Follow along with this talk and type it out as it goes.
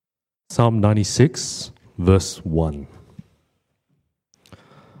Psalm 96, verse 1.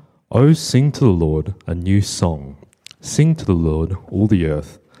 O sing to the Lord a new song. Sing to the Lord, all the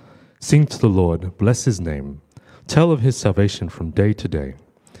earth. Sing to the Lord, bless his name. Tell of his salvation from day to day.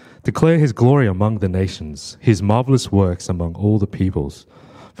 Declare his glory among the nations, his marvelous works among all the peoples.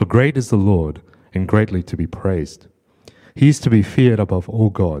 For great is the Lord, and greatly to be praised. He is to be feared above all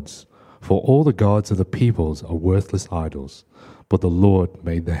gods, for all the gods of the peoples are worthless idols, but the Lord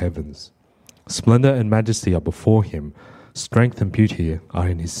made the heavens. Splendor and majesty are before him, strength and beauty are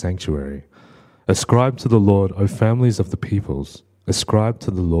in his sanctuary. Ascribe to the Lord, O families of the peoples. Ascribe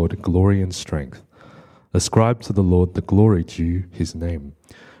to the Lord glory and strength. Ascribe to the Lord the glory due his name.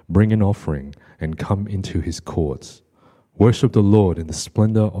 Bring an offering and come into his courts. Worship the Lord in the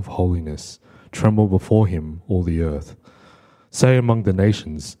splendor of holiness. Tremble before him, all the earth. Say among the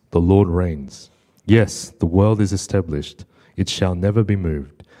nations, the Lord reigns. Yes, the world is established. It shall never be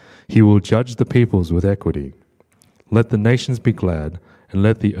moved. He will judge the peoples with equity. Let the nations be glad, and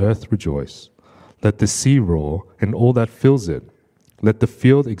let the earth rejoice. Let the sea roar, and all that fills it. Let the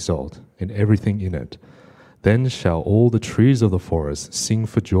field exult, and everything in it. Then shall all the trees of the forest sing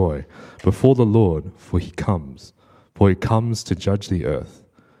for joy before the Lord, for he comes to judge the earth.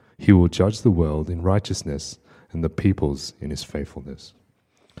 He will judge the world in righteousness, and the peoples in his faithfulness.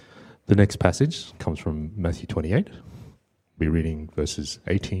 The next passage comes from Matthew 28. We'll be reading verses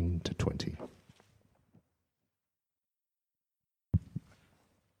 18 to 20.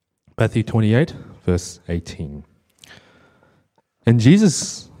 Matthew 28, verse 18. And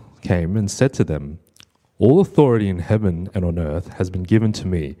Jesus came and said to them, All authority in heaven and on earth has been given to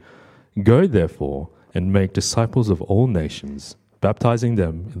me. Go therefore and make disciples of all nations, baptizing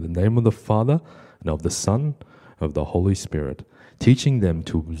them in the name of the Father and of the Son of the Holy Spirit, teaching them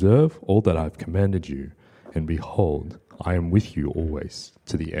to observe all that I have commanded you. And behold, I am with you always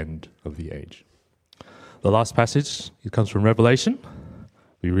to the end of the age. The last passage, it comes from Revelation.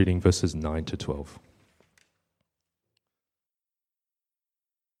 We're reading verses 9 to 12.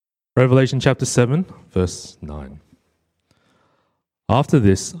 Revelation chapter 7, verse 9. After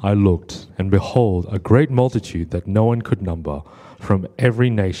this I looked, and behold, a great multitude that no one could number, from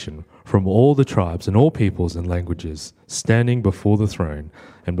every nation, from all the tribes and all peoples and languages, standing before the throne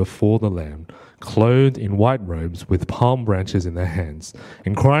and before the Lamb, clothed in white robes with palm branches in their hands,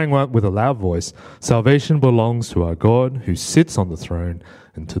 and crying out with a loud voice, Salvation belongs to our God who sits on the throne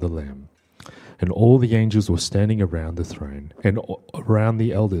and to the Lamb. And all the angels were standing around the throne and around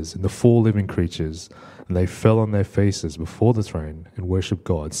the elders and the four living creatures, and they fell on their faces before the throne and worshipped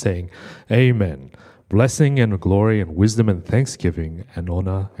God, saying, Amen. Blessing and glory and wisdom and thanksgiving and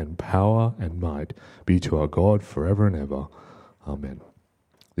honor and power and might be to our God forever and ever. Amen.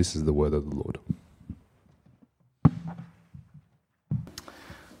 This is the word of the Lord.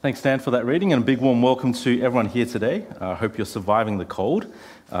 Thanks, Dan, for that reading, and a big warm welcome to everyone here today. I hope you're surviving the cold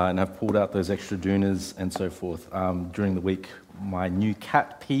and have pulled out those extra doonas and so forth. During the week, my new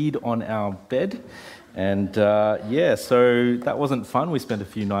cat peed on our bed, and so that wasn't fun. We spent a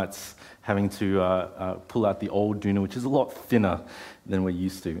few nights having to pull out the old doona, which is a lot thinner than we're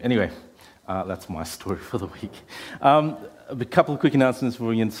used to. Anyway, that's my story for the week. A couple of quick announcements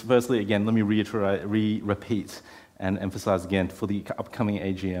for you. Firstly, again, let me repeat and emphasize again for the upcoming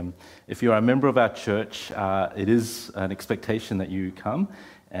AGM. If you are a member of our church, it is an expectation that you come,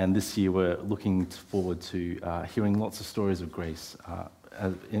 and this year we're looking forward to hearing lots of stories of grace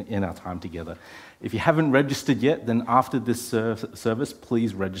in our time together. If you haven't registered yet, then after this service,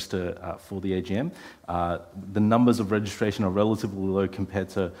 please register for the AGM. The numbers of registration are relatively low compared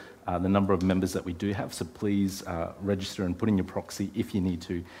to the number of members that we do have, so please register and put in your proxy if you need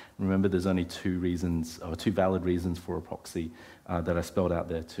to. Remember, there's only two valid reasons for a proxy that I spelled out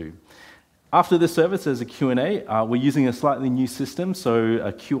there too. After this service, there's a Q&A. We're using a slightly new system, so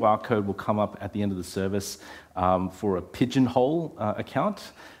a QR code will come up at the end of the service for a Pigeonhole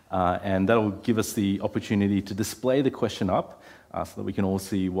account, and that will give us the opportunity to display the question up so that we can all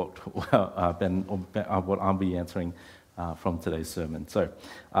see what I'll be answering from today's sermon. So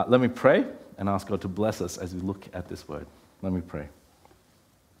let me pray and ask God to bless us as we look at this word. Let me pray.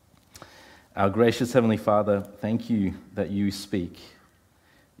 Our gracious Heavenly Father, thank you that you speak.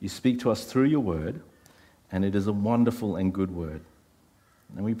 You speak to us through your word, and it is a wonderful and good word.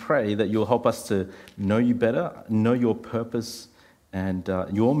 And we pray that you'll help us to know you better, know your purpose and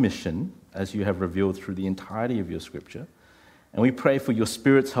your mission as you have revealed through the entirety of your scripture. And we pray for your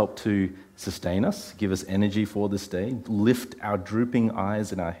Spirit's help to sustain us, give us energy for this day, lift our drooping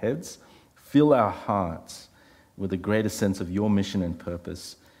eyes and our heads, fill our hearts with a greater sense of your mission and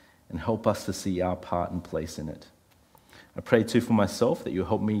purpose, and help us to see our part and place in it. I pray too for myself that you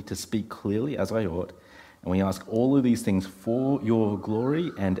help me to speak clearly as I ought. And we ask all of these things for your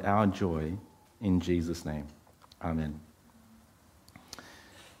glory and our joy in Jesus' name. Amen.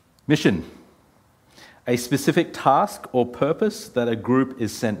 Mission. A specific task or purpose that a group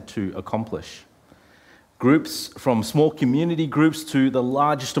is sent to accomplish. Groups, from small community groups to the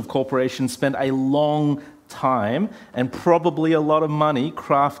largest of corporations, spend a long time and probably a lot of money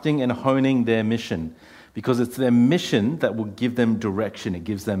crafting and honing their mission, because it's their mission that will give them direction. It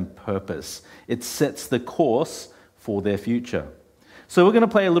gives them purpose. It sets the course for their future. So we're going to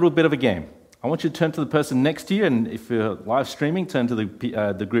play a little bit of a game. I want you to turn to the person next to you, and if you're live streaming, turn to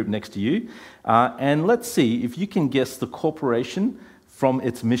the group next to you. And let's see if you can guess the corporation from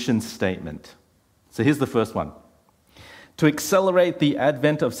its mission statement. So here's the first one. To accelerate the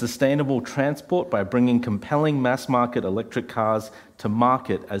advent of sustainable transport by bringing compelling mass-market electric cars to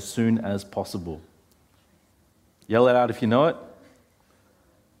market as soon as possible. Yell it out if you know it.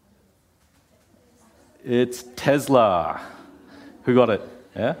 It's Tesla. Who got it?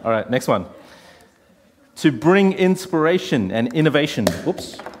 Yeah? All right, next one. To bring inspiration and innovation.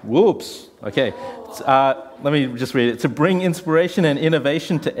 Whoops. Okay. Let me just read it. To bring inspiration and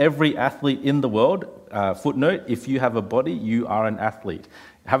innovation to every athlete in the world. Footnote, if you have a body, you are an athlete.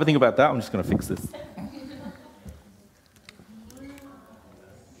 Have a think about that. I'm just going to fix this.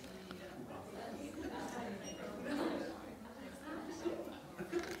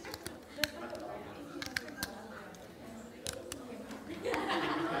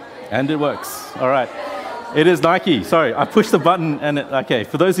 And it works. All right. It is Nike. Sorry, I pushed the button and okay.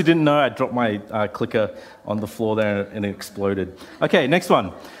 For those who didn't know, I dropped my clicker on the floor there and it exploded. Okay, next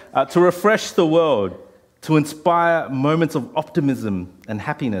one. To refresh the world, to inspire moments of optimism and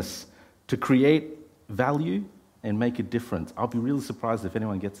happiness, to create value and make a difference. I'll be really surprised if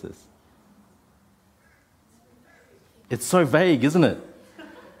anyone gets this. It's so vague, isn't it?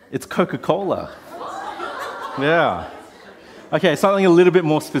 It's Coca-Cola. Yeah. Okay, something a little bit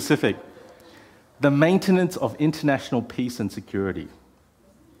more specific. The maintenance of international peace and security.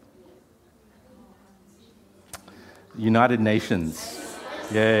 United Nations.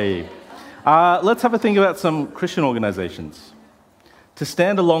 Yay. Let's have a think about some Christian organizations. To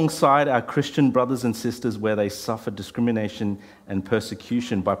stand alongside our Christian brothers and sisters where they suffer discrimination and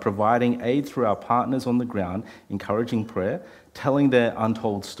persecution by providing aid through our partners on the ground, encouraging prayer, telling their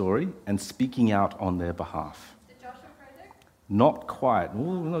untold story, and speaking out on their behalf. Not quite.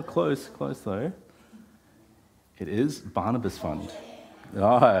 Ooh, not close though. It is Barnabas Fund.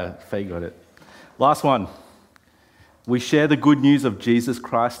 Faye got it. Last one. We share the good news of Jesus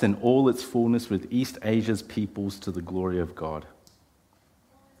Christ in all its fullness with East Asia's peoples to the glory of God.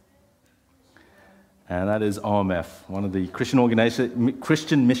 And that is OMF, one of the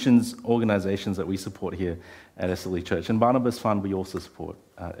Christian missions organizations that we support here at SLE Church. And Barnabas Fund, we also support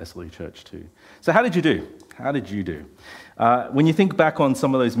SLE Church too. So how did you do? When you think back on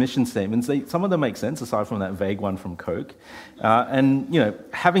some of those mission statements, some of them make sense, aside from that vague one from Coke. And,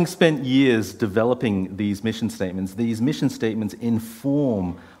 having spent years developing these mission statements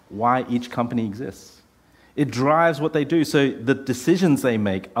inform why each company exists. It drives what they do, so the decisions they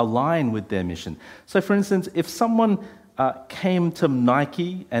make align with their mission. So, for instance, if someone came to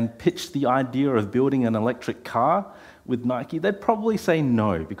Nike and pitched the idea of building an electric car with Nike, they'd probably say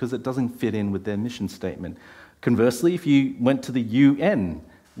no because it doesn't fit in with their mission statement. Conversely, if you went to the UN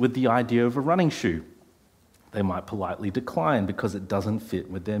with the idea of a running shoe, they might politely decline because it doesn't fit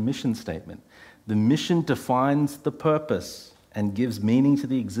with their mission statement. The mission defines the purpose and gives meaning to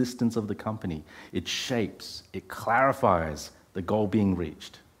the existence of the company. It shapes, it clarifies the goal being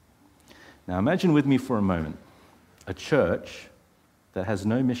reached. Now imagine with me for a moment a church that has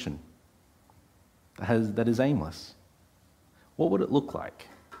no mission, that is aimless. What would it look like?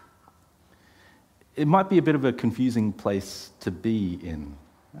 It might be a bit of a confusing place to be in.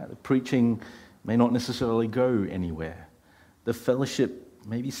 The preaching may not necessarily go anywhere. The fellowship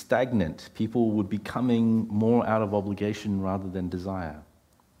may be stagnant. People would be coming more out of obligation rather than desire.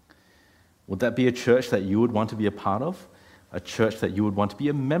 Would that be a church that you would want to be a part of? A church that you would want to be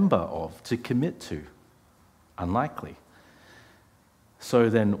a member of, to commit to? Unlikely. So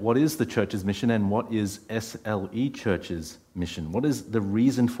then, what is the church's mission and what is SLE Church's mission? What is the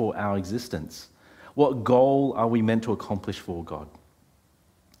reason for our existence? What goal are we meant to accomplish for God?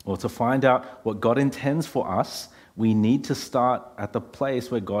 Well, to find out what God intends for us, we need to start at the place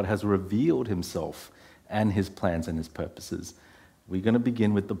where God has revealed himself and his plans and his purposes. We're going to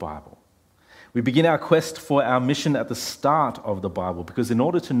begin with the Bible. We begin our quest for our mission at the start of the Bible, because in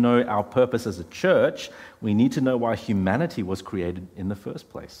order to know our purpose as a church, we need to know why humanity was created in the first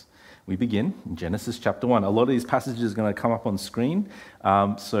place. we begin in Genesis chapter 1. A lot of these passages are going to come up on screen,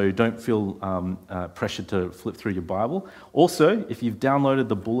 so don't feel pressured to flip through your Bible. Also, if you've downloaded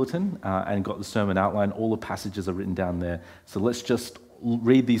the bulletin and got the sermon outline, all the passages are written down there. So let's just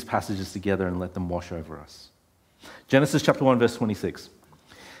read these passages together and let them wash over us. Genesis chapter 1, verse 26.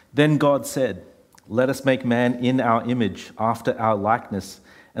 Then God said, "Let us make man in our image, after our likeness,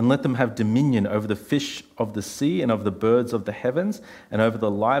 and let them have dominion over the fish of the sea and over the birds of the heavens and over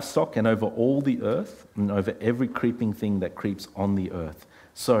the livestock and over all the earth and over every creeping thing that creeps on the earth."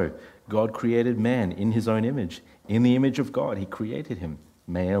 So God created man in his own image. In the image of God, he created him.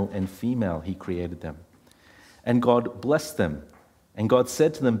 Male and female, he created them. And God blessed them. And God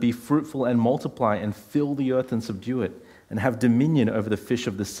said to them, "Be fruitful and multiply and fill the earth and subdue it, and have dominion over the fish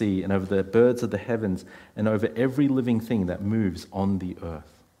of the sea and over the birds of the heavens and over every living thing that moves on the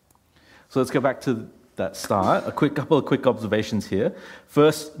earth." So let's go back to that start. A couple of quick observations here.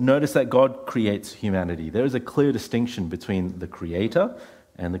 First, notice that God creates humanity. There is a clear distinction between the creator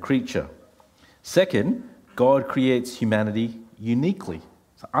and the creature. Second, God creates humanity uniquely.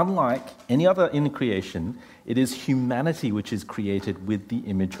 So unlike any other in creation, it is humanity which is created with the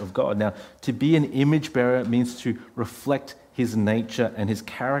image of God. Now, to be an image bearer means to reflect his nature and his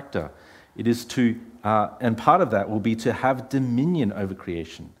character. It is and part of that will be to have dominion over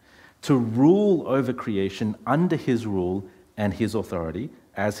creation, to rule over creation under his rule and his authority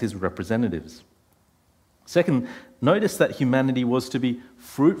as his representatives. Second, notice that humanity was to be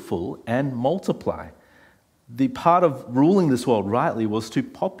fruitful and multiply. The part of ruling this world rightly was to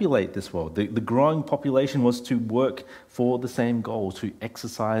populate this world. The growing population was to work for the same goal, to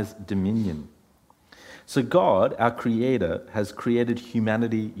exercise dominion. So God, our creator, has created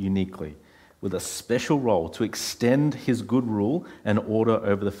humanity uniquely, with a special role to extend his good rule and order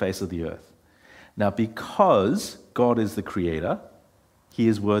over the face of the earth. Now, because God is the creator, he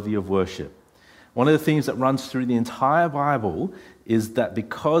is worthy of worship. One of the themes that runs through the entire Bible is that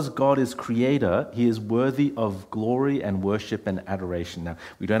because God is creator, he is worthy of glory and worship and adoration. Now,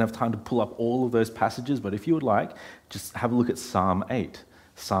 we don't have time to pull up all of those passages, but if you would like, just have a look at Psalm 8,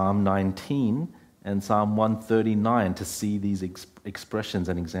 Psalm 19, and Psalm 139 to see these expressions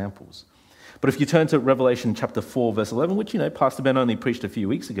and examples. But if you turn to Revelation chapter 4, verse 11, which, Pastor Ben only preached a few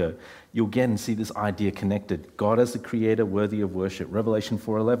weeks ago, you'll again see this idea connected. God as the creator, worthy of worship. Revelation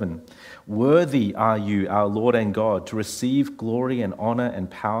 4:11. "Worthy are you, our Lord and God, to receive glory and honor and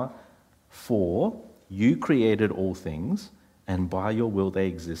power, for you created all things, and by your will they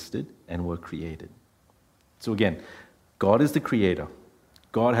existed and were created." So again, God is the creator.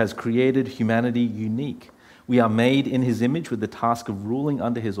 God has created humanity unique. We are made in his image with the task of ruling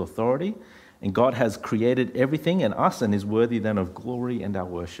under his authority. And God has created everything and us and is worthy then of glory and our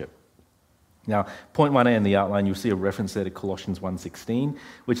worship. Now, point 1A in the outline, you'll see a reference there to Colossians 1:16,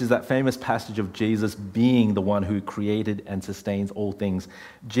 which is that famous passage of Jesus being the one who created and sustains all things.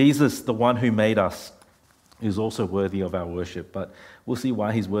 Jesus, the one who made us, is also worthy of our worship. But we'll see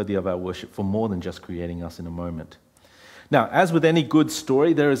why he's worthy of our worship for more than just creating us in a moment. Now, as with any good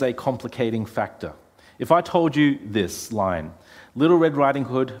story, there is a complicating factor. If I told you this line, "Little Red Riding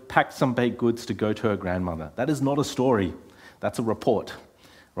Hood packed some baked goods to go to her grandmother," that is not a story, that's a report,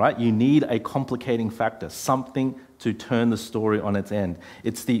 right? You need a complicating factor, something to turn the story on its end.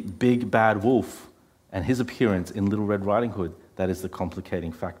 It's the big bad wolf and his appearance in Little Red Riding Hood that is the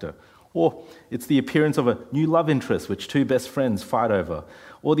complicating factor. Or it's the appearance of a new love interest which two best friends fight over.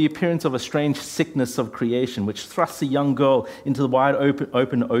 Or the appearance of a strange sickness of creation which thrusts a young girl into the wide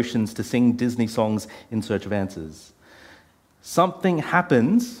open oceans to sing Disney songs in search of answers. Something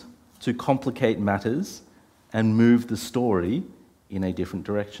happens to complicate matters and move the story in a different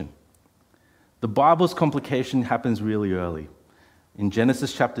direction. The Bible's complication happens really early. In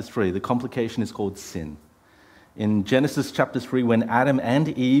Genesis chapter 3, the complication is called sin. In Genesis chapter 3, when Adam and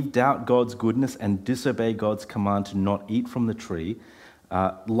Eve doubt God's goodness and disobey God's command to not eat from the tree,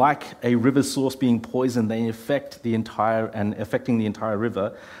 like a river source being poisoned, they affecting the entire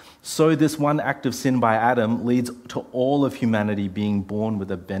river. So this one act of sin by Adam leads to all of humanity being born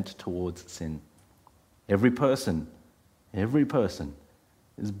with a bent towards sin. Every person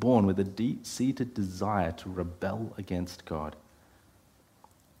is born with a deep-seated desire to rebel against God.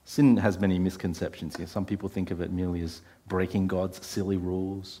 Sin has many misconceptions here. Some people think of it merely as breaking God's silly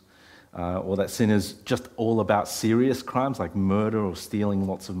rules, or that sin is just all about serious crimes like murder or stealing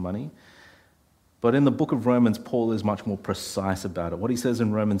lots of money. But in the book of Romans, Paul is much more precise about it. What he says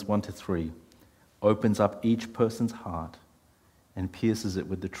in Romans 1-3 opens up each person's heart and pierces it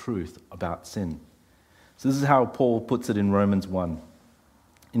with the truth about sin. So this is how Paul puts it in Romans 1.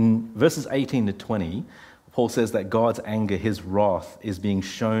 In verses 18-20, Paul says that God's anger, his wrath, is being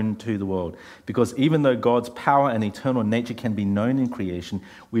shown to the world. Because even though God's power and eternal nature can be known in creation,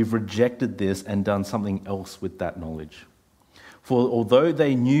 we've rejected this and done something else with that knowledge. For although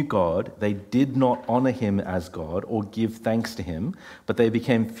they knew God, they did not honor him as God or give thanks to him, but they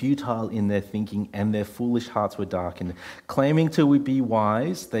became futile in their thinking and their foolish hearts were darkened. Claiming to be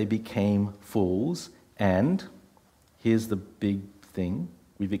wise, they became fools. And here's the big thing.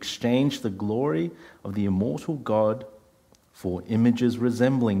 We've exchanged the glory of the immortal God for images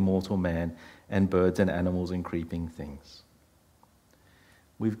resembling mortal man and birds and animals and creeping things.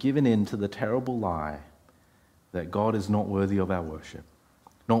 We've given in to the terrible lie that God is not worthy of our worship,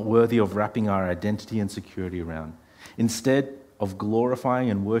 not worthy of wrapping our identity and security around. Instead of glorifying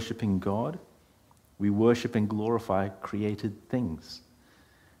and worshiping God, we worship and glorify created things.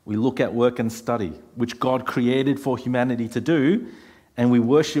 We look at work and study, which God created for humanity to do, and we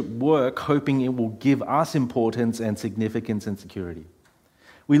worship work hoping it will give us importance and significance and security.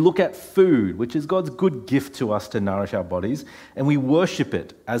 We look at food, which is God's good gift to us to nourish our bodies, and we worship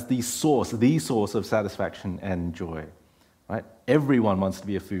it as the source of satisfaction and joy. Right? Everyone wants to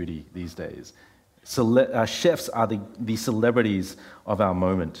be a foodie these days. Chefs are the celebrities of our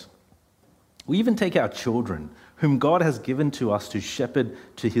moment. We even take our children, whom God has given to us to shepherd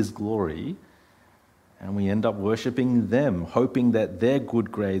to his glory, and we end up worshipping them, hoping that their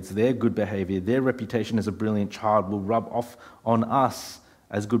good grades, their good behavior, their reputation as a brilliant child will rub off on us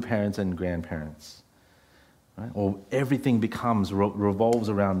as good parents and grandparents. Right? Or everything revolves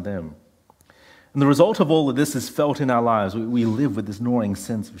around them. And the result of all of this is felt in our lives. We live with this gnawing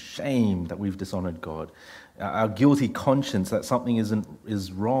sense of shame that we've dishonored God. Our guilty conscience that something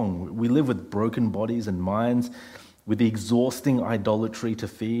is wrong. We live with broken bodies and minds, with the exhausting idolatry to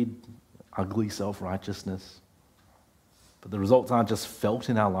feed, ugly self-righteousness. But the results aren't just felt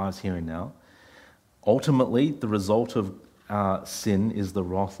in our lives here and now. Ultimately, the result of sin is the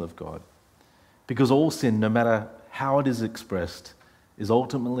wrath of God. Because all sin, no matter how it is expressed, is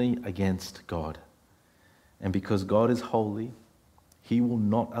ultimately against God. And because God is holy, he will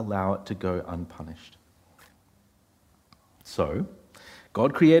not allow it to go unpunished. So,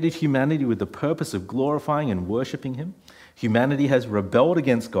 God created humanity with the purpose of glorifying and worshipping him. Humanity has rebelled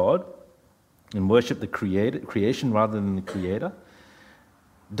against God and worshipped the creation rather than the Creator.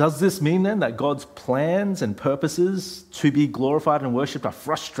 Does this mean then that God's plans and purposes to be glorified and worshipped are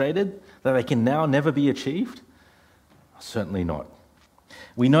frustrated, that they can now never be achieved? Certainly not.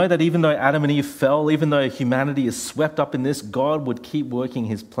 We know that even though Adam and Eve fell, even though humanity is swept up in this, God would keep working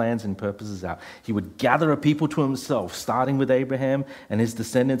his plans and purposes out. He would gather a people to himself, starting with Abraham and his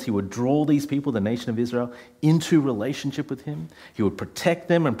descendants. He would draw these people, the nation of Israel, into relationship with him. He would protect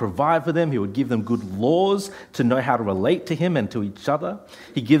them and provide for them. He would give them good laws to know how to relate to him and to each other.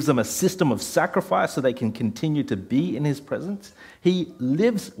 He gives them a system of sacrifice so they can continue to be in his presence. He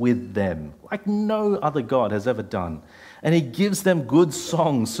lives with them like no other God has ever done. And he gives them good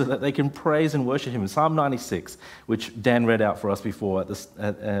songs so that they can praise and worship him. Psalm 96, which Dan read out for us before,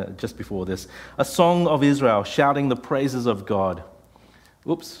 just before this, a song of Israel shouting the praises of God.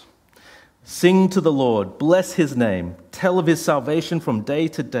 Oops. Sing to the Lord, bless his name, tell of his salvation from day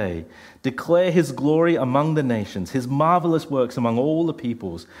to day, declare his glory among the nations, his marvelous works among all the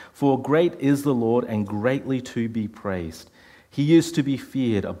peoples. For great is the Lord and greatly to be praised. He is to be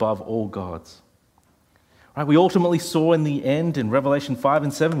feared above all gods. Right, we ultimately saw in the end in Revelation 5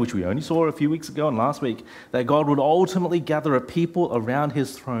 and 7, which we only saw a few weeks ago and last week, that God would ultimately gather a people around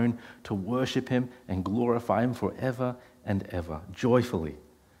his throne to worship him and glorify him forever and ever, joyfully.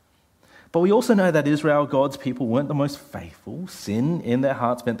 But we also know that Israel, God's people, weren't the most faithful. Sin in their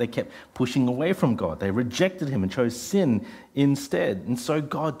hearts meant they kept pushing away from God. They rejected him and chose sin instead. And so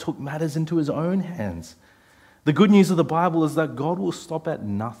God took matters into his own hands. The good news of the Bible is that God will stop at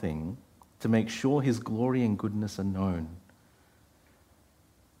nothing to make sure his glory and goodness are known.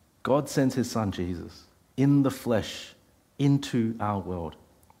 God sends his son Jesus in the flesh into our world.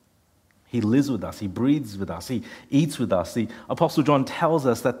 He lives with us, he breathes with us, he eats with us. The Apostle John tells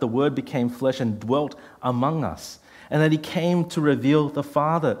us that the Word became flesh and dwelt among us, and that he came to reveal the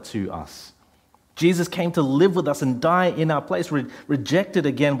Father to us. Jesus came to live with us and die in our place, rejected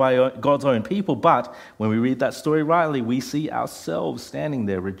again by God's own people. But when we read that story rightly, we see ourselves standing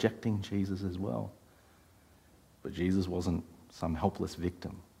there rejecting Jesus as well. But Jesus wasn't some helpless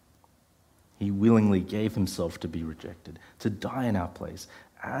victim. He willingly gave himself to be rejected, to die in our place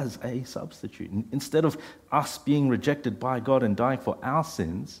as a substitute. Instead of us being rejected by God and dying for our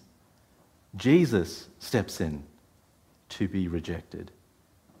sins, Jesus steps in to be rejected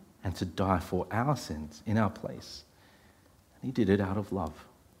and to die for our sins in our place. And he did it out of love.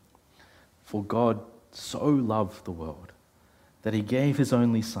 For God so loved the world that he gave his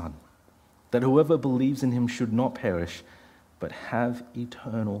only Son, that whoever believes in him should not perish, but have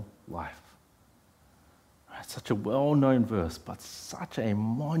eternal life. It's such a well-known verse, but such a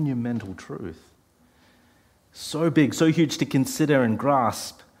monumental truth. So big, so huge to consider and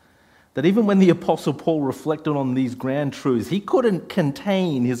grasp, that even when the Apostle Paul reflected on these grand truths, he couldn't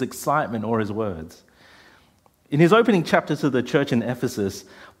contain his excitement or his words. In his opening chapter to the church in Ephesus,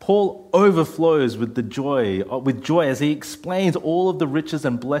 Paul overflows with joy as he explains all of the riches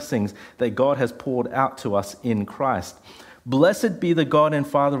and blessings that God has poured out to us in Christ. Blessed be the God and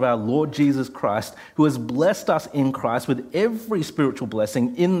Father of our Lord Jesus Christ, who has blessed us in Christ with every spiritual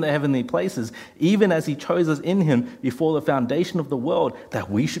blessing in the heavenly places, even as he chose us in him before the foundation of the world, that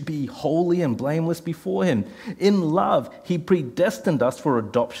we should be holy and blameless before him. In love, he predestined us for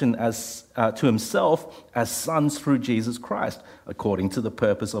adoption as to himself as sons through Jesus Christ, according to the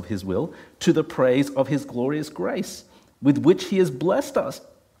purpose of his will, to the praise of his glorious grace, with which he has blessed us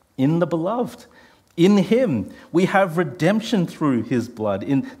in the beloved. In him, we have redemption through his blood,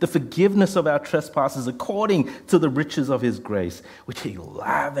 in the forgiveness of our trespasses, according to the riches of his grace, which he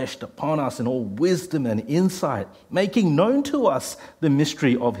lavished upon us in all wisdom and insight, making known to us the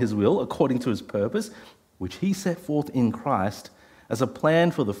mystery of his will, according to his purpose, which he set forth in Christ as a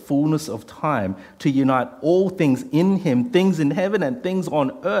plan for the fullness of time, to unite all things in him, things in heaven and things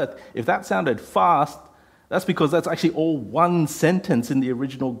on earth. If that sounded fast, that's because that's actually all one sentence in the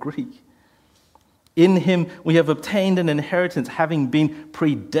original Greek. In him we have obtained an inheritance, having been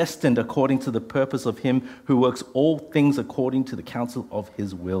predestined according to the purpose of him who works all things according to the counsel of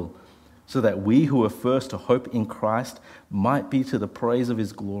his will, so that we who were first to hope in Christ might be to the praise of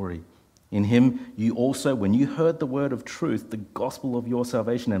his glory. In him you also, when you heard the word of truth, the gospel of your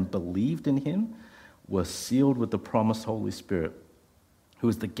salvation, and believed in him, were sealed with the promised Holy Spirit, who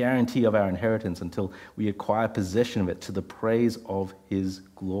is the guarantee of our inheritance until we acquire possession of it to the praise of his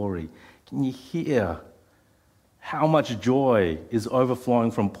glory. Can you hear how much joy is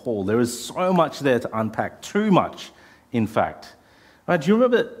overflowing from Paul? There is so much there to unpack, too much, in fact. Right, do you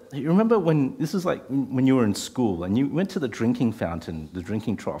remember when, this is like when you were in school and you went to the drinking fountain, the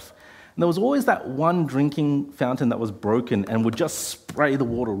drinking trough, and there was always that one drinking fountain that was broken and would just spray the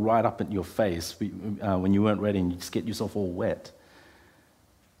water right up in your face when you weren't ready and you just get yourself all wet.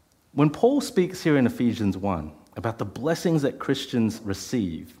 When Paul speaks here in Ephesians 1 about the blessings that Christians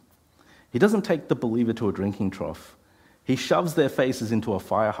receive, he doesn't take the believer to a drinking trough. He shoves their faces into a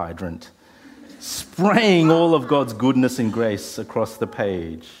fire hydrant, spraying all of God's goodness and grace across the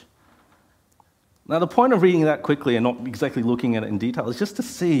page. Now, the point of reading that quickly and not exactly looking at it in detail is just to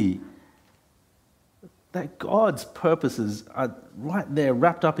see that God's purposes are right there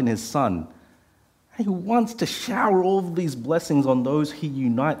wrapped up in his Son. He wants to shower all of these blessings on those he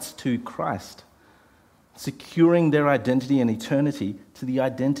unites to Christ, securing their identity and eternity to the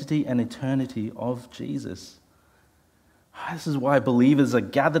identity and eternity of Jesus. This is why believers are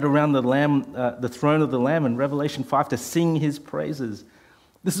gathered around the throne of the Lamb in Revelation 5 to sing his praises.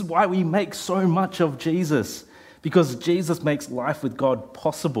 This is why we make so much of Jesus, because Jesus makes life with God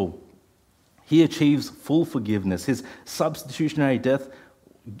possible. He achieves full forgiveness. His substitutionary death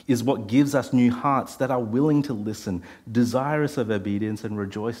is what gives us new hearts that are willing to listen, desirous of obedience, and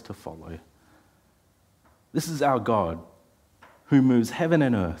rejoice to follow. This is our God, who moves heaven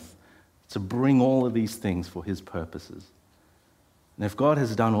and earth to bring all of these things for his purposes. And if God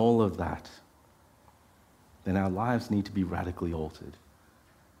has done all of that, then our lives need to be radically altered.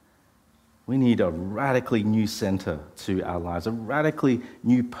 We need a radically new center to our lives, a radically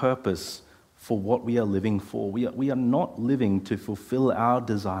new purpose for what we are living for. We are not living to fulfill our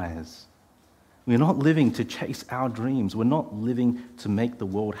desires. We're not living to chase our dreams. We're not living to make the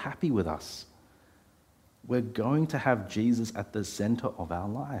world happy with us. We're going to have Jesus at the center of our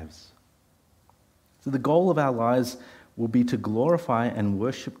lives. So the goal of our lives will be to glorify and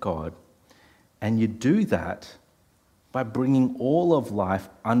worship God, and you do that by bringing all of life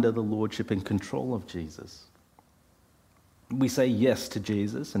under the lordship and control of Jesus. We say yes to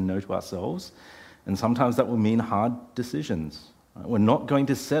Jesus and no to ourselves, and sometimes that will mean hard decisions. We're not going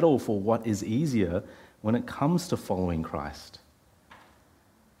to settle for what is easier when it comes to following Christ.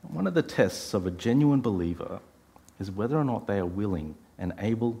 One of the tests of a genuine believer is whether or not they are willing and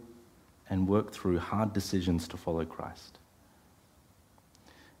able and work through hard decisions to follow Christ.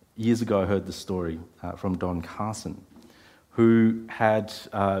 Years ago, I heard the story from Don Carson, who had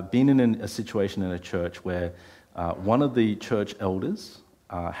been in a situation in a church where one of the church elders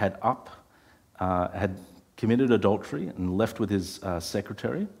had committed adultery and left with his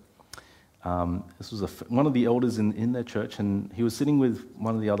secretary. This was one of the elders in their church, and he was sitting with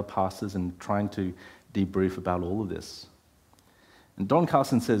one of the other pastors and trying to debrief about all of this. And Don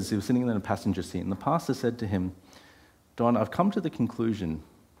Carson says he was sitting in a passenger seat, and the pastor said to him, "Don, I've come to the conclusion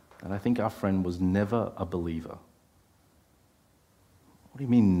that I think our friend was never a believer." "What do you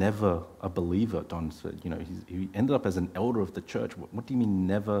mean, never a believer?" Don said. He ended up as an elder of the church. What do you mean,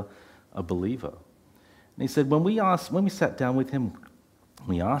 never a believer? And he said, when we sat down with him,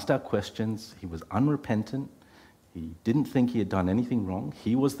 we asked our questions, he was unrepentant. He didn't think he had done anything wrong.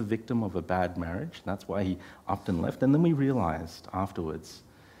 He was the victim of a bad marriage. That's why he upped and left. And then we realized afterwards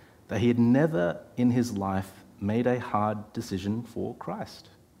that he had never in his life made a hard decision for Christ.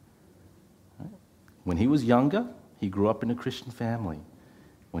 When he was younger, he grew up in a Christian family.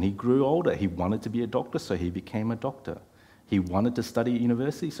 When he grew older, he wanted to be a doctor, so he became a doctor. He wanted to study at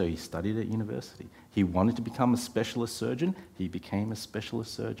university, so he studied at university. He wanted to become a specialist surgeon, he became a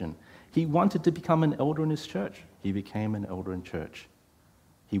specialist surgeon. He wanted to become an elder in his church, he became an elder in church.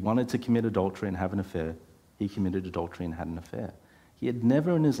 He wanted to commit adultery and have an affair, he committed adultery and had an affair. He had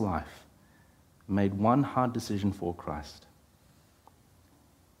never in his life made one hard decision for Christ.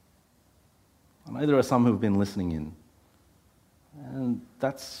 I know there are some who have been listening in, and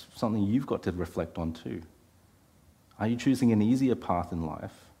that's something you've got to reflect on too. Are you choosing an easier path in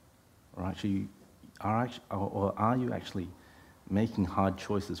life, or are you actually making hard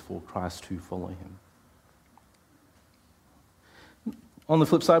choices for Christ to follow him? On the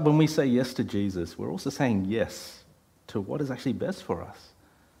flip side, when we say yes to Jesus, we're also saying yes to what is actually best for us,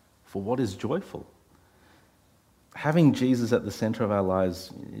 for what is joyful. Having Jesus at the center of our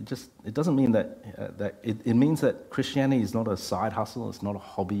lives, it doesn't mean it means that Christianity is not a side hustle, it's not a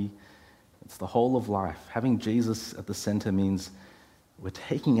hobby, it's the whole of life. Having Jesus at the center means we're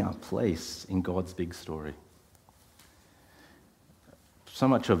taking our place in God's big story. So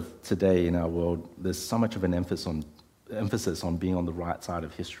much of today in our world, there's so much of an emphasis on being on the right side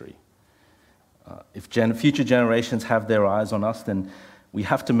of history. If future generations have their eyes on us, then we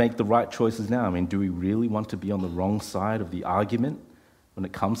have to make the right choices now. I mean, do we really want to be on the wrong side of the argument when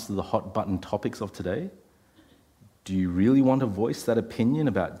it comes to the hot button topics of today? Do you really want to voice that opinion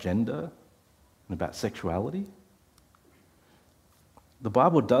about gender and about sexuality? The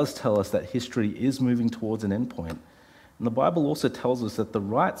Bible does tell us that history is moving towards an endpoint. And the Bible also tells us that the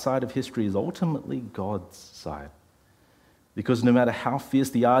right side of history is ultimately God's side. Because no matter how fierce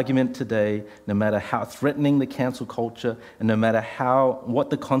the argument today, no matter how threatening the cancel culture, and no matter what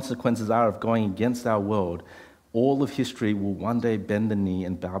the consequences are of going against our world, all of history will one day bend the knee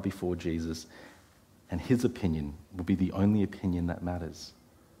and bow before Jesus, and his opinion will be the only opinion that matters.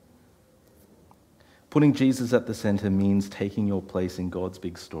 Putting Jesus at the center means taking your place in God's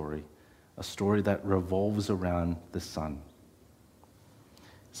big story, a story that revolves around the Son.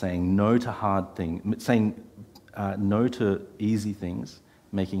 Saying no to hard things, saying no to easy things,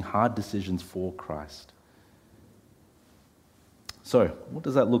 making hard decisions for Christ. So, what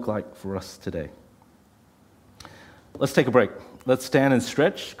does that look like for us today? Let's take a break. Let's stand and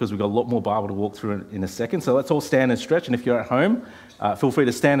stretch, because we've got a lot more Bible to walk through in a second. So let's all stand and stretch, and if you're at home, feel free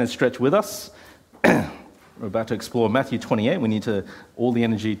to stand and stretch with us. We're about to explore Matthew 28. We need to, all the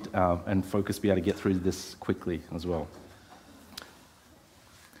energy and focus, be able to get through this quickly as well.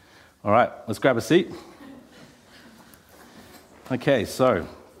 All right, let's grab a seat. Okay, so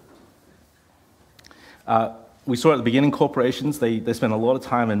we saw at the beginning, corporations, they spend a lot of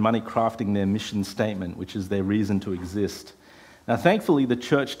time and money crafting their mission statement, which is their reason to exist. Now, thankfully, the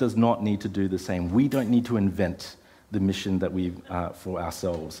church does not need to do the same. We don't need to invent the mission that for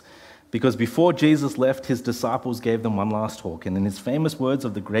ourselves. Because before Jesus left, his disciples gave them one last talk. And in his famous words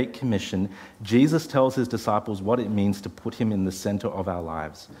of the Great Commission, Jesus tells his disciples what it means to put him in the center of our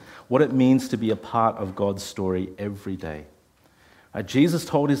lives, what it means to be a part of God's story every day. Jesus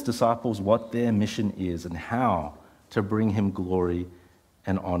told his disciples what their mission is and how to bring him glory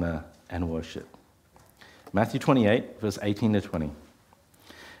and honor and worship. Matthew 28, verse 18 to 20.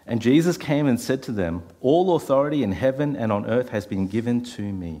 And Jesus came and said to them, "All authority in heaven and on earth has been given to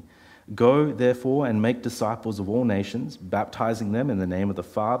me. Go, therefore, and make disciples of all nations, baptizing them in the name of the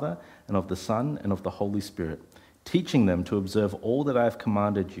Father and of the Son and of the Holy Spirit, teaching them to observe all that I have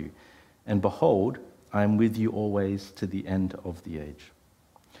commanded you. And behold, I am with you always to the end of the age."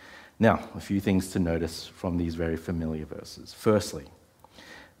 Now, a few things to notice from these very familiar verses. Firstly,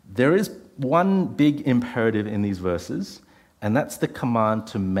 there is one big imperative in these verses, and that's the command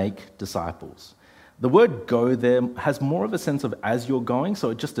to make disciples. The word "go" there has more of a sense of as you're going, so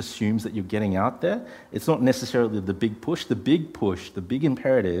it just assumes that you're getting out there. It's not necessarily the big push. The big push, the big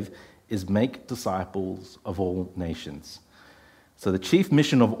imperative, is make disciples of all nations. So the chief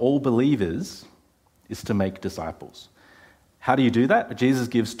mission of all believers is to make disciples. How do you do that? Jesus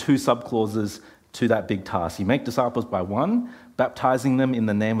gives two subclauses to that big task. You make disciples by 1, baptizing them in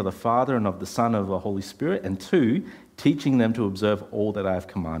the name of the Father and of the Son and of the Holy Spirit, and 2, teaching them to observe all that I have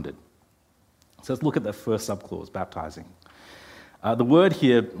commanded. So let's look at that first subclause, baptizing. The word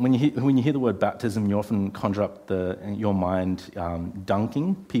here, when you hear the word baptism, you often conjure up in your mind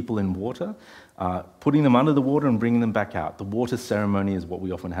dunking people in water, putting them under the water and bringing them back out. The water ceremony is what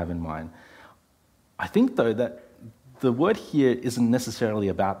we often have in mind. I think, though, that the word here isn't necessarily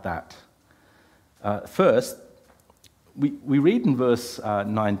about that. First, we read in verse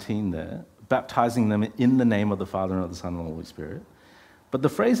 19 there, baptizing them in the name of the Father and of the Son and of the Holy Spirit. But the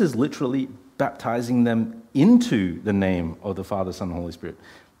phrase is literally baptizing them into the name of the Father, Son, and Holy Spirit.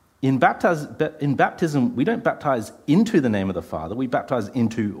 In baptism, we don't baptize into the name of the Father, we baptize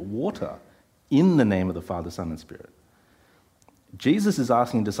into water in the name of the Father, Son, and Spirit. Jesus is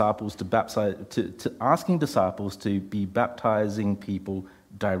asking disciples to be baptizing people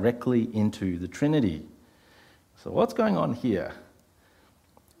directly into the Trinity. So what's going on here?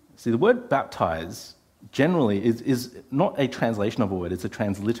 See, the word baptize generally is not a translation of a word, it's a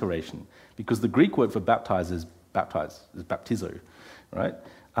transliteration, because the Greek word for baptize is baptizo, right?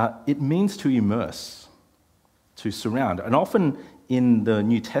 It means to immerse, to surround. And often in the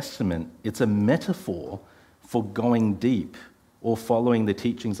New Testament, it's a metaphor for going deep or following the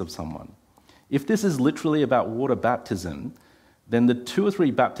teachings of someone. If this is literally about water baptism, then the 2 or 3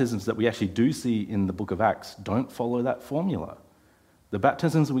 baptisms that we actually do see in the book of Acts don't follow that formula. The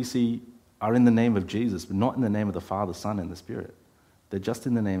baptisms we see are in the name of Jesus, but not in the name of the Father, Son, and the Spirit. They're just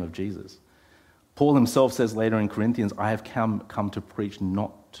in the name of Jesus. Paul himself says later in Corinthians, I have come to preach,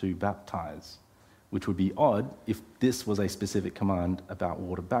 not to baptize, which would be odd if this was a specific command about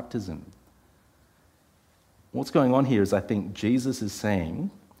water baptism. What's going on here is I think Jesus is saying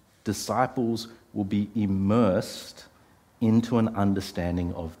disciples will be immersed into an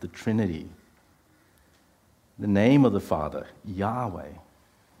understanding of the Trinity. The name of the Father, Yahweh.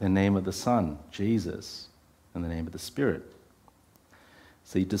 The name of the Son, Jesus. And the name of the Spirit.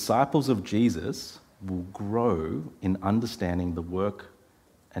 See, disciples of Jesus will grow in understanding the work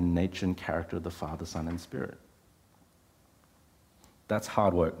and nature and character of the Father, Son, and Spirit. That's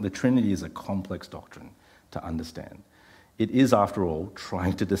hard work. The Trinity is a complex doctrine to understand. It is, after all,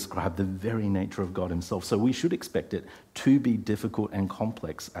 trying to describe the very nature of God himself, so we should expect it to be difficult and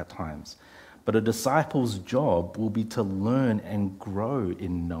complex at times. But a disciple's job will be to learn and grow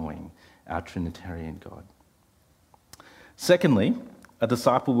in knowing our Trinitarian God. Secondly, a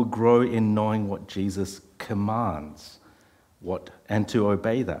disciple will grow in knowing what Jesus commands, and to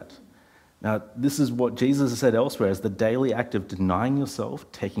obey that. Now, this is what Jesus has said elsewhere as the daily act of denying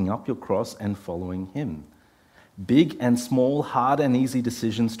yourself, taking up your cross, and following him. Big and small, hard and easy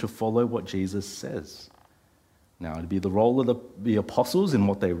decisions to follow what Jesus says. Now, it'd be the role of the apostles in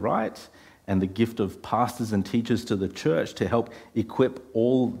what they write, and the gift of pastors and teachers to the church to help equip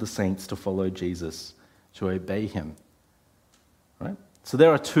all the saints to follow Jesus, to obey him. Right? So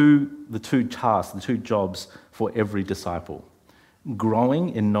there are the two tasks, the 2 jobs for every disciple. Growing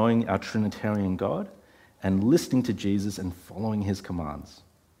in knowing our Trinitarian God and listening to Jesus and following his commands.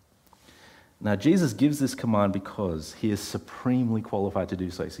 Now, Jesus gives this command because he is supremely qualified to do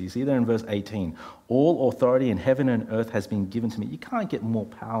so. So you see there in verse 18, all authority in heaven and earth has been given to me. You can't get more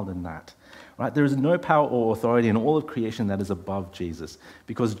power than that. Right? There is no power or authority in all of creation that is above Jesus.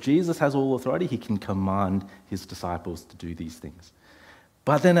 Because Jesus has all authority, he can command his disciples to do these things.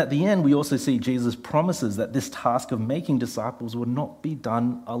 But then at the end, we also see Jesus promises that this task of making disciples will not be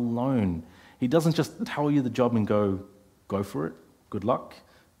done alone. He doesn't just tell you the job and go for it, good luck,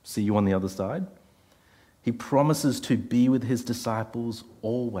 see you on the other side. He promises to be with his disciples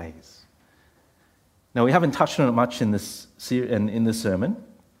always. Now, we haven't touched on it much in this sermon,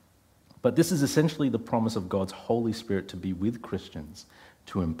 but this is essentially the promise of God's Holy Spirit to be with Christians,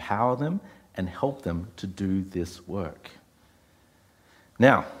 to empower them and help them to do this work.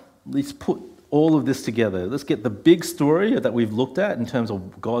 Now, let's put all of this together. Let's get the big story that we've looked at in terms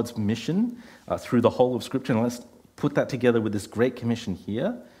of God's mission through the whole of Scripture, and let's put that together with this Great Commission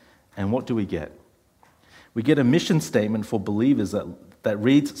here. And what do we get? We get a mission statement for believers that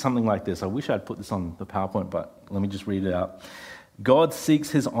reads something like this. I wish I'd put this on the PowerPoint, but let me just read it out. God seeks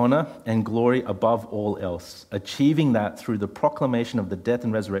his honor and glory above all else, achieving that through the proclamation of the death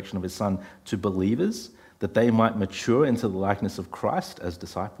and resurrection of his Son to believers, that they might mature into the likeness of Christ as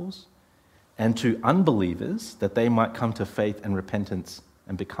disciples, and to unbelievers, that they might come to faith and repentance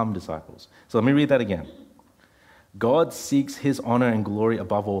and become disciples. So let me read that again. God seeks his honor and glory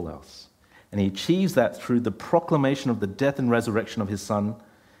above all else, and he achieves that through the proclamation of the death and resurrection of his Son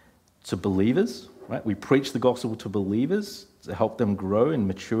to believers, right? We preach the gospel to believers to help them grow in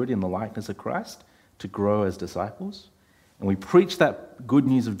maturity in the likeness of Christ, to grow as disciples. And we preach that good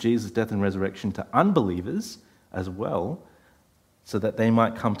news of Jesus' death and resurrection to unbelievers as well, so that they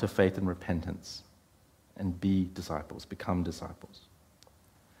might come to faith and repentance and be disciples, become disciples.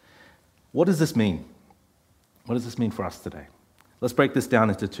 What does this mean? What does this mean for us today? Let's break this down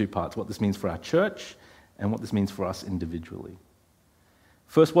into two parts, what this means for our church and what this means for us individually.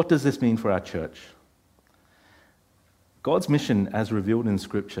 First, what does this mean for our church? God's mission, as revealed in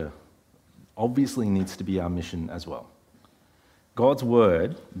Scripture, obviously needs to be our mission as well. God's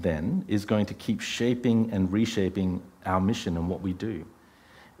word, then, is going to keep shaping and reshaping our mission and what we do.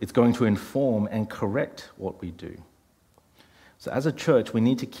 It's going to inform and correct what we do. So as a church, we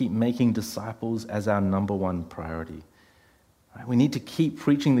need to keep making disciples as our number one priority. We need to keep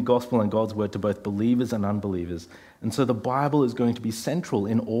preaching the gospel and God's word to both believers and unbelievers. And so the Bible is going to be central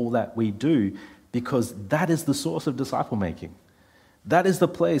in all that we do, because that is the source of disciple making. That is the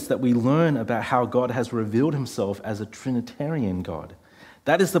place that we learn about how God has revealed himself as a Trinitarian God.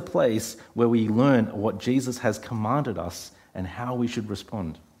 That is the place where we learn what Jesus has commanded us and how we should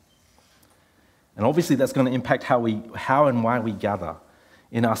respond. And obviously that's going to impact how and why we gather.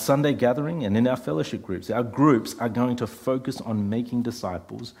 In our Sunday gathering and in our fellowship groups, our groups are going to focus on making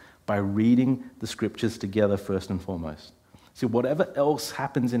disciples by reading the scriptures together first and foremost. See, whatever else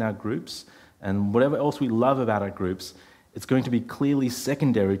happens in our groups and whatever else we love about our groups, it's going to be clearly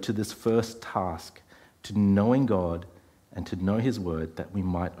secondary to this first task, to knowing God and to know his word that we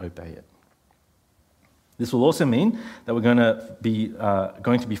might obey it. This will also mean that we're going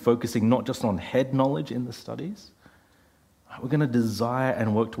to be focusing not just on head knowledge in the studies. We're going to desire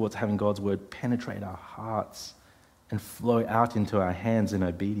and work towards having God's word penetrate our hearts and flow out into our hands in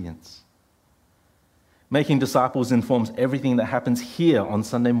obedience. Making disciples informs everything that happens here on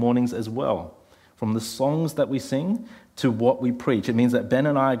Sunday mornings as well. From the songs that we sing to what we preach. It means that Ben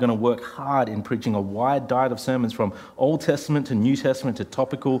and I are going to work hard in preaching a wide diet of sermons from Old Testament to New Testament to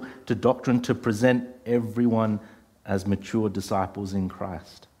topical to doctrine to present everyone as mature disciples in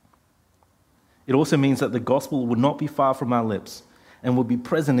Christ. It also means that the gospel will not be far from our lips and will be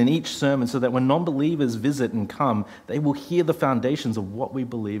present in each sermon, so that when non-believers visit and come, they will hear the foundations of what we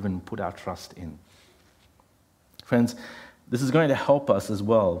believe and put our trust in. Friends, this is going to help us as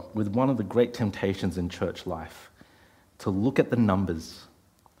well with one of the great temptations in church life, to look at the numbers.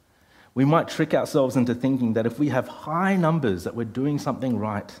 We might trick ourselves into thinking that if we have high numbers, that we're doing something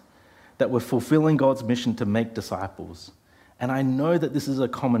right, that we're fulfilling God's mission to make disciples. And I know that this is a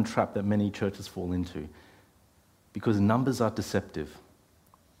common trap that many churches fall into, because numbers are deceptive.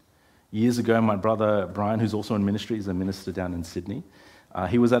 Years ago, my brother Brian, who's also in ministry, is a minister down in Sydney,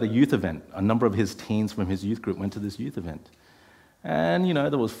 he was at a youth event. A number of his teens from his youth group went to this youth event. And,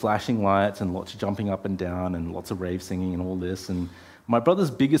 there was flashing lights and lots of jumping up and down and lots of rave singing and all this. And my brother's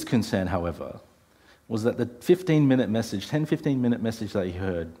biggest concern, however, was that the 15-minute message that he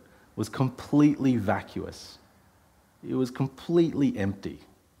heard was completely vacuous. It was completely empty.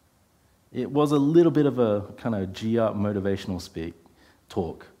 It was a little bit of a kind of G-up motivational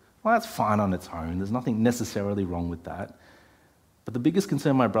talk. Well, that's fine on its own. There's nothing necessarily wrong with that. But the biggest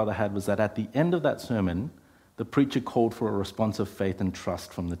concern my brother had was that at the end of that sermon, the preacher called for a response of faith and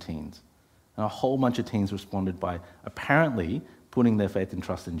trust from the teens. And a whole bunch of teens responded by apparently putting their faith and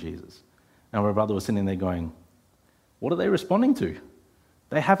trust in Jesus. Now, my brother was sitting there going, what are they responding to?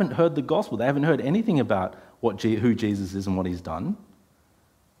 They haven't heard the gospel. They haven't heard anything about who Jesus is and what he's done.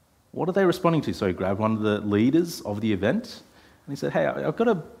 What are they responding to? So he grabbed one of the leaders of the event and he said, hey, I've got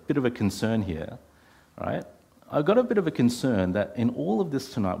a bit of a concern here, right? I've got a bit of a concern that in all of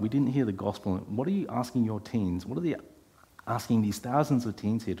this tonight, we didn't hear the gospel. What are you asking your teens? What are they asking these thousands of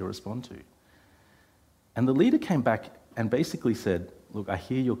teens here to respond to? And the leader came back and basically said, look, I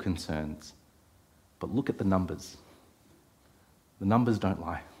hear your concerns, but look at the numbers. The numbers don't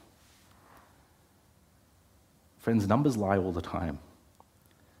lie. Friends, numbers lie all the time.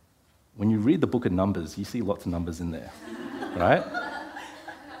 When you read the book of Numbers, you see lots of numbers in there, right?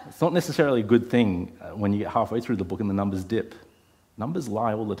 It's not necessarily a good thing when you get halfway through the book and the numbers dip. Numbers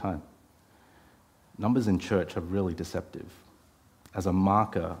lie all the time. Numbers in church are really deceptive as a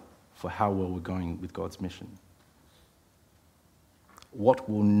marker for how well we're going with God's mission. What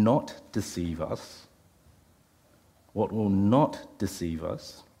will not deceive us,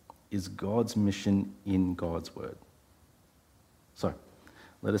 is God's mission in God's word. So,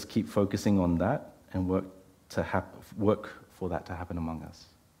 let us keep focusing on that and work for that to happen among us.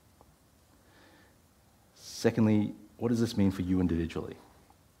 Secondly, what does this mean for you individually?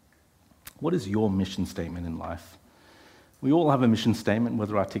 What is your mission statement in life? We all have a mission statement,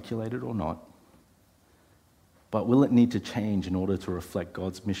 whether articulated or not. but will it need to change in order to reflect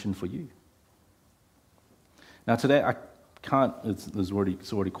God's mission for you? Now today, I can't, it's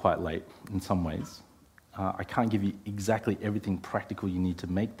already quite late in some ways. I can't give you exactly everything practical you need to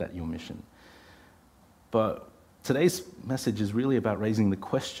make that your mission. But today's message is really about raising the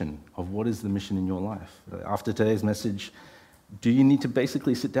question of what is the mission in your life. After today's message, do you need to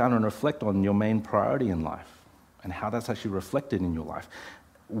basically sit down and reflect on your main priority in life and how that's actually reflected in your life?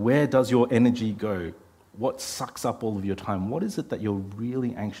 Where does your energy go? What sucks up all of your time? What is it that you're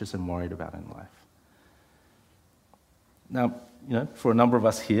really anxious and worried about in life? Now, for a number of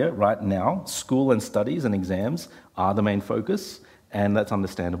us here right now, school and studies and exams are the main focus, and that's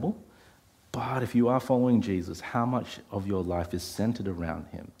understandable. But if you are following Jesus, how much of your life is centered around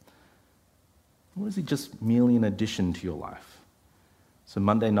him? Or is he just merely an addition to your life? So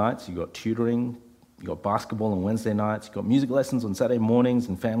Monday nights, you've got tutoring, you've got basketball on Wednesday nights, you've got music lessons on Saturday mornings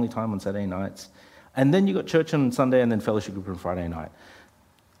and family time on Saturday nights. And then you've got church on Sunday and then fellowship group on Friday night.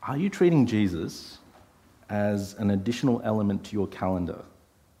 Are you treating Jesus as an additional element to your calendar?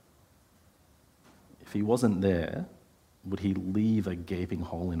 If he wasn't there, would he leave a gaping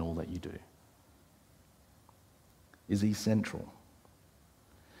hole in all that you do? Is he central?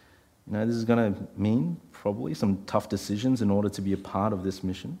 This is going to mean probably some tough decisions in order to be a part of this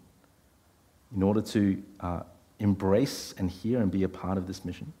mission, in order to embrace and hear and be a part of this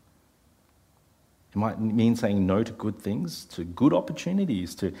mission. It might mean saying no to good things, to good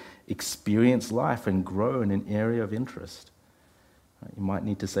opportunities, to experience life and grow in an area of interest. You might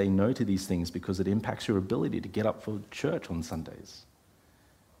need to say no to these things because it impacts your ability to get up for church on Sundays.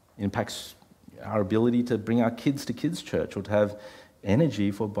 It impacts our ability to bring our kids to kids' church or to have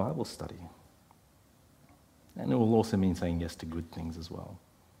energy for Bible study. And it will also mean saying yes to good things as well.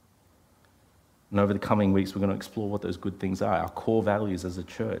 And over the coming weeks, we're going to explore what those good things are, our core values as a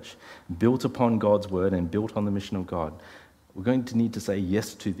church, built upon God's word and built on the mission of God. We're going to need to say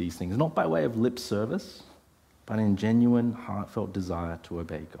yes to these things, not by way of lip service, but in genuine, heartfelt desire to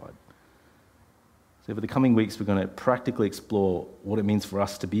obey God. So over the coming weeks, we're going to practically explore what it means for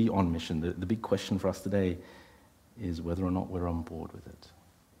us to be on mission. The big question for us today is whether or not we're on board with it.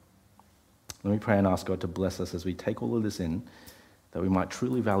 Let me pray and ask God to bless us as we take all of this in, that we might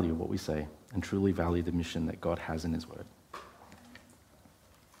truly value what we say and truly value the mission that God has in his word.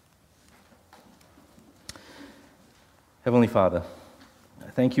 Heavenly Father,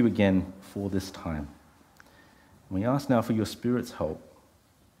 thank you again for this time. We ask now for your Spirit's help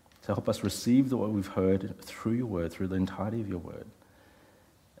to help us receive what we've heard through your word, through the entirety of your word.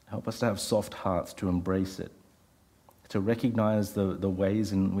 Help us to have soft hearts to embrace it, to recognize the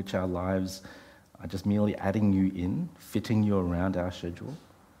ways in which our lives are just merely adding you in, fitting you around our schedule.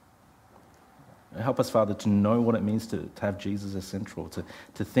 Help us, Father, to know what it means to have Jesus as central,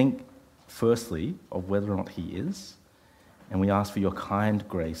 to think firstly of whether or not he is. And we ask for your kind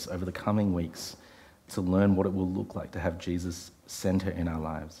grace over the coming weeks to learn what it will look like to have Jesus center in our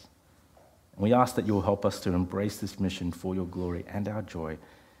lives. And we ask that you will help us to embrace this mission for your glory and our joy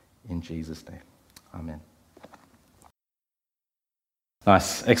in Jesus' name. Amen.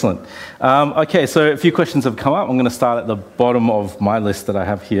 Nice, excellent. Okay, so a few questions have come up. I'm going to start at the bottom of my list that I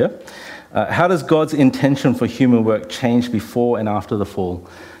have here. How does God's intention for human work change before and after the fall?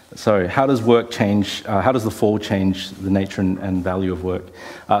 So how does work change? How does the fall change the nature and value of work?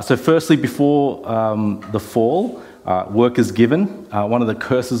 So firstly, before the fall, work is given. One of the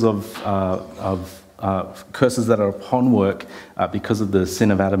curses curses that are upon work because of the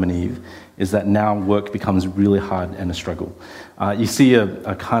sin of Adam and Eve is that now work becomes really hard and a struggle. You see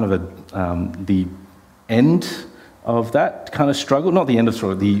a kind of the end of that kind of struggle, not the end of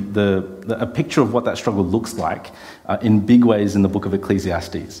struggle, a picture of what that struggle looks like in big ways in the book of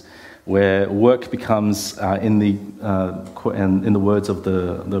Ecclesiastes, where work becomes, in the words of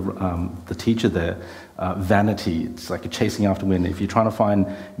the teacher there, vanity. It's like a chasing after wind. If you're trying to find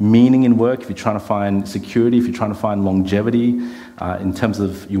meaning in work, if you're trying to find security, if you're trying to find longevity in terms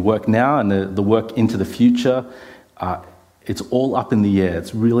of your work now and the work into the future, it's all up in the air.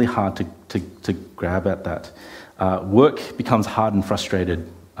 It's really hard to grab at that. Work becomes hard and frustrated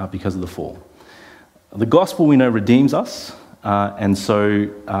because of the fall. The gospel, we know, redeems us, and so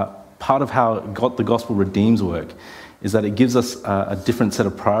part of how the gospel redeems work is that it gives us a different set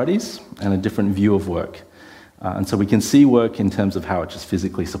of priorities and a different view of work. And so we can see work in terms of how it just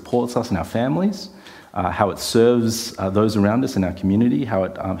physically supports us and our families, how it serves those around us in our community, how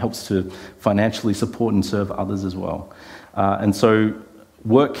it helps to financially support and serve others as well. And so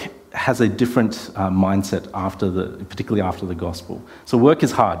work has a different mindset particularly after the gospel. So work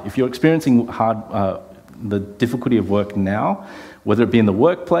is hard. If you're experiencing the difficulty of work now, whether it be in the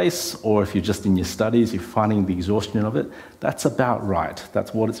workplace or if you're just in your studies, you're finding the exhaustion of it, that's about right.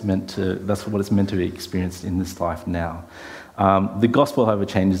 That's what it's meant to be experienced in this life now. The gospel, however,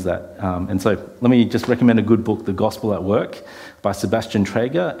 changes that. And so let me just recommend a good book, The Gospel at Work by Sebastian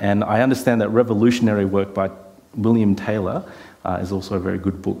Traeger. And I understand that revolutionary work by William Taylor is also a very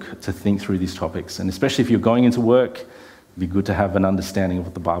good book to think through these topics. And especially if you're going into work, it'd be good to have an understanding of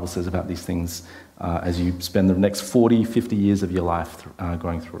what the Bible says about these things as you spend the next 40, 50 years of your life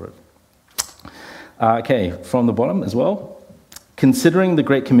going through it. Okay, from the bottom as well. Considering the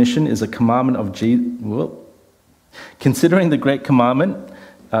Great Commission is a commandment of Jesus. Considering the Great Commission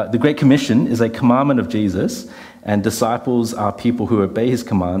is a commandment of Jesus, and disciples are people who obey his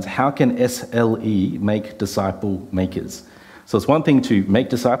commands, how can SLE make disciple makers? So it's one thing to make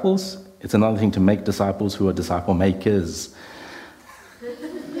disciples, it's another thing to make disciples who are disciple makers.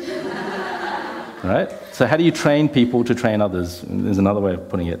 Right? So how do you train people to train others? There's another way of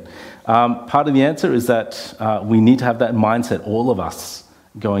putting it. Part of the answer is that we need to have that mindset, all of us,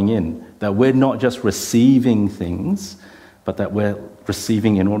 going in, that we're not just receiving things, but that we're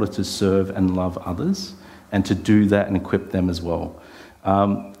receiving in order to serve and love others, and to do that and equip them as well.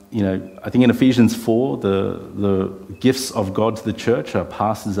 I think in Ephesians 4, the gifts of God to the church are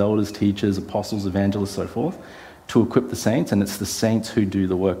pastors, elders, teachers, apostles, evangelists, so forth, to equip the saints, and it's the saints who do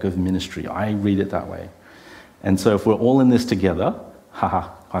the work of ministry. I read it that way. And so if we're all in this together,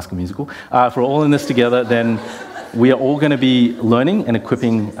 High School Musical, if we're all in this together, then we are all going to be learning and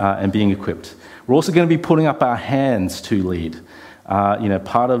equipping and being equipped. We're also going to be putting up our hands to lead.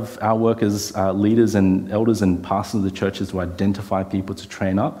 Part of our work as leaders and elders and pastors of the church is to identify people to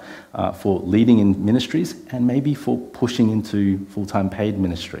train up for leading in ministries and maybe for pushing into full-time paid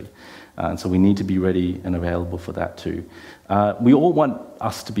ministry. And so we need to be ready and available for that too. We all want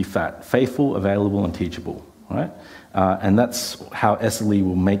us to be fat, faithful, available, and teachable, right? And that's how SLE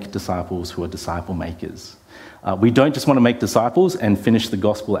will make disciples who are disciple makers. We don't just want to make disciples and finish the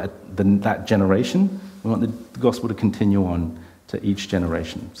gospel at that generation. We want the gospel to continue on to each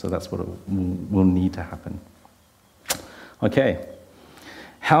generation. So that's what will need to happen. Okay.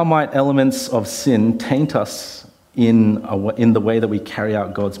 How might elements of sin taint us in the way that we carry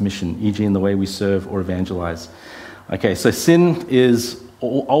out God's mission, e.g. in the way we serve or evangelize? Okay, so sin is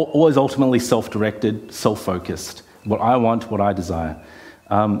always ultimately self-directed, self-focused. What I want, what I desire.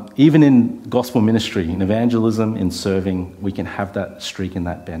 Even in gospel ministry, in evangelism, in serving, we can have that streak and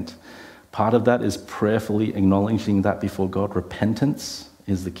that bent. Part of that is prayerfully acknowledging that before God. Repentance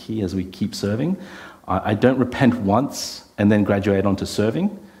is the key as we keep serving. I don't repent once and then graduate onto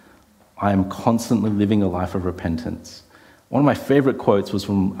serving. I am constantly living a life of repentance. One of my favorite quotes was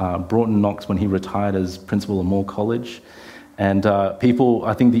from Broughton Knox when he retired as principal of Moore College. And people,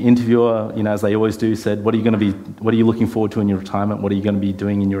 I think the interviewer, as they always do, said, what are you looking forward to in your retirement? What are you going to be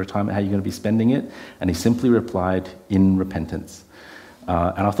doing in your retirement? How are you going to be spending it? And he simply replied, in repentance.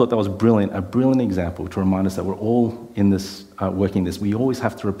 And I thought that was brilliant, a brilliant example to remind us that we're all in this, working this. We always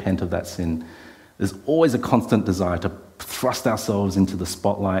have to repent of that sin. There's always a constant desire to thrust ourselves into the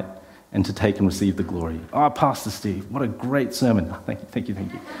spotlight and to take and receive the glory. Pastor Steve, what a great sermon. Thank you.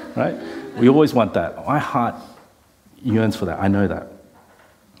 Right? We always want that. My heart yearns for that. I know that.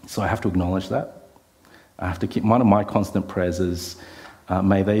 So I have to acknowledge that. I have to keep, one of my constant prayers is,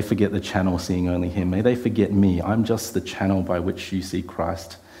 may they forget the channel seeing only him. May they forget me. I'm just the channel by which you see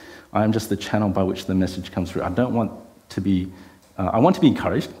Christ. I am just the channel by which the message comes through. I don't want to be, I want to be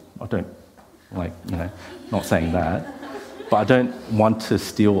encouraged. I don't, not saying that. But I don't want to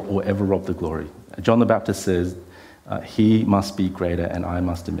steal or ever rob the glory. John the Baptist says, he must be greater and I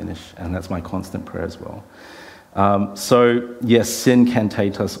must diminish. And that's my constant prayer as well. So yes, sin can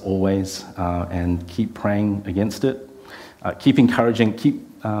taint us always, and keep praying against it. Keep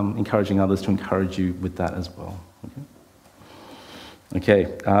encouraging others to encourage you with that as well.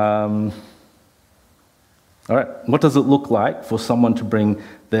 Okay. All right. What does it look like for someone to bring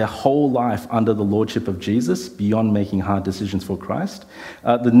their whole life under the lordship of Jesus beyond making hard decisions for Christ?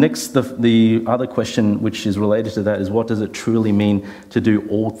 The other question, which is related to that, is what does it truly mean to do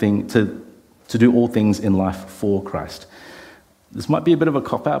all things in life for Christ? This might be a bit of a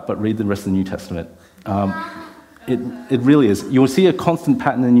cop-out, but read the rest of the New Testament. It really is. You will see a constant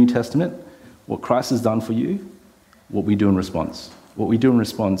pattern in the New Testament. What Christ has done for you, what we do in response. What we do in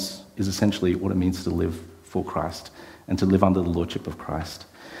response is essentially what it means to live for Christ and to live under the lordship of Christ.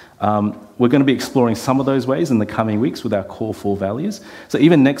 We're going to be exploring some of those ways in the coming weeks with our core 4 values. So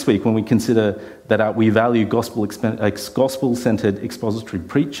even next week, when we consider that we value gospel-centered expository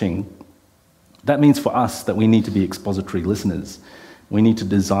preaching, that means for us that we need to be expository listeners. We need to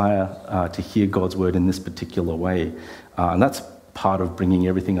desire to hear God's word in this particular way. And that's part of bringing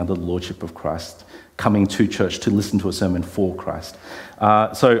everything under the lordship of Christ, coming to church to listen to a sermon for Christ.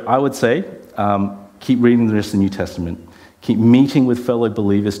 So I would say keep reading the rest of the New Testament. Keep meeting with fellow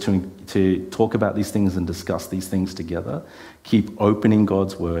believers to talk about these things and discuss these things together. Keep opening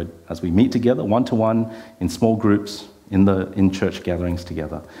God's word as we meet together, one-to-one, in small groups, in church gatherings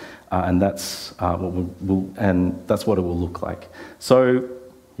together. And that's that's what it will look like. So,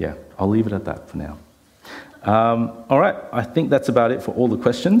 yeah, I'll leave it at that for now. All right, I think that's about it for all the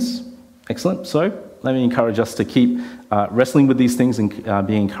questions. Excellent. So let me encourage us to keep wrestling with these things and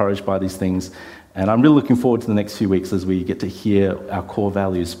being encouraged by these things. And I'm really looking forward to the next few weeks as we get to hear our core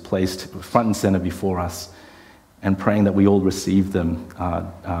values placed front and center before us, and praying that we all receive them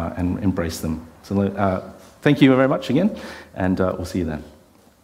and embrace them. So thank you very much again, and we'll see you then.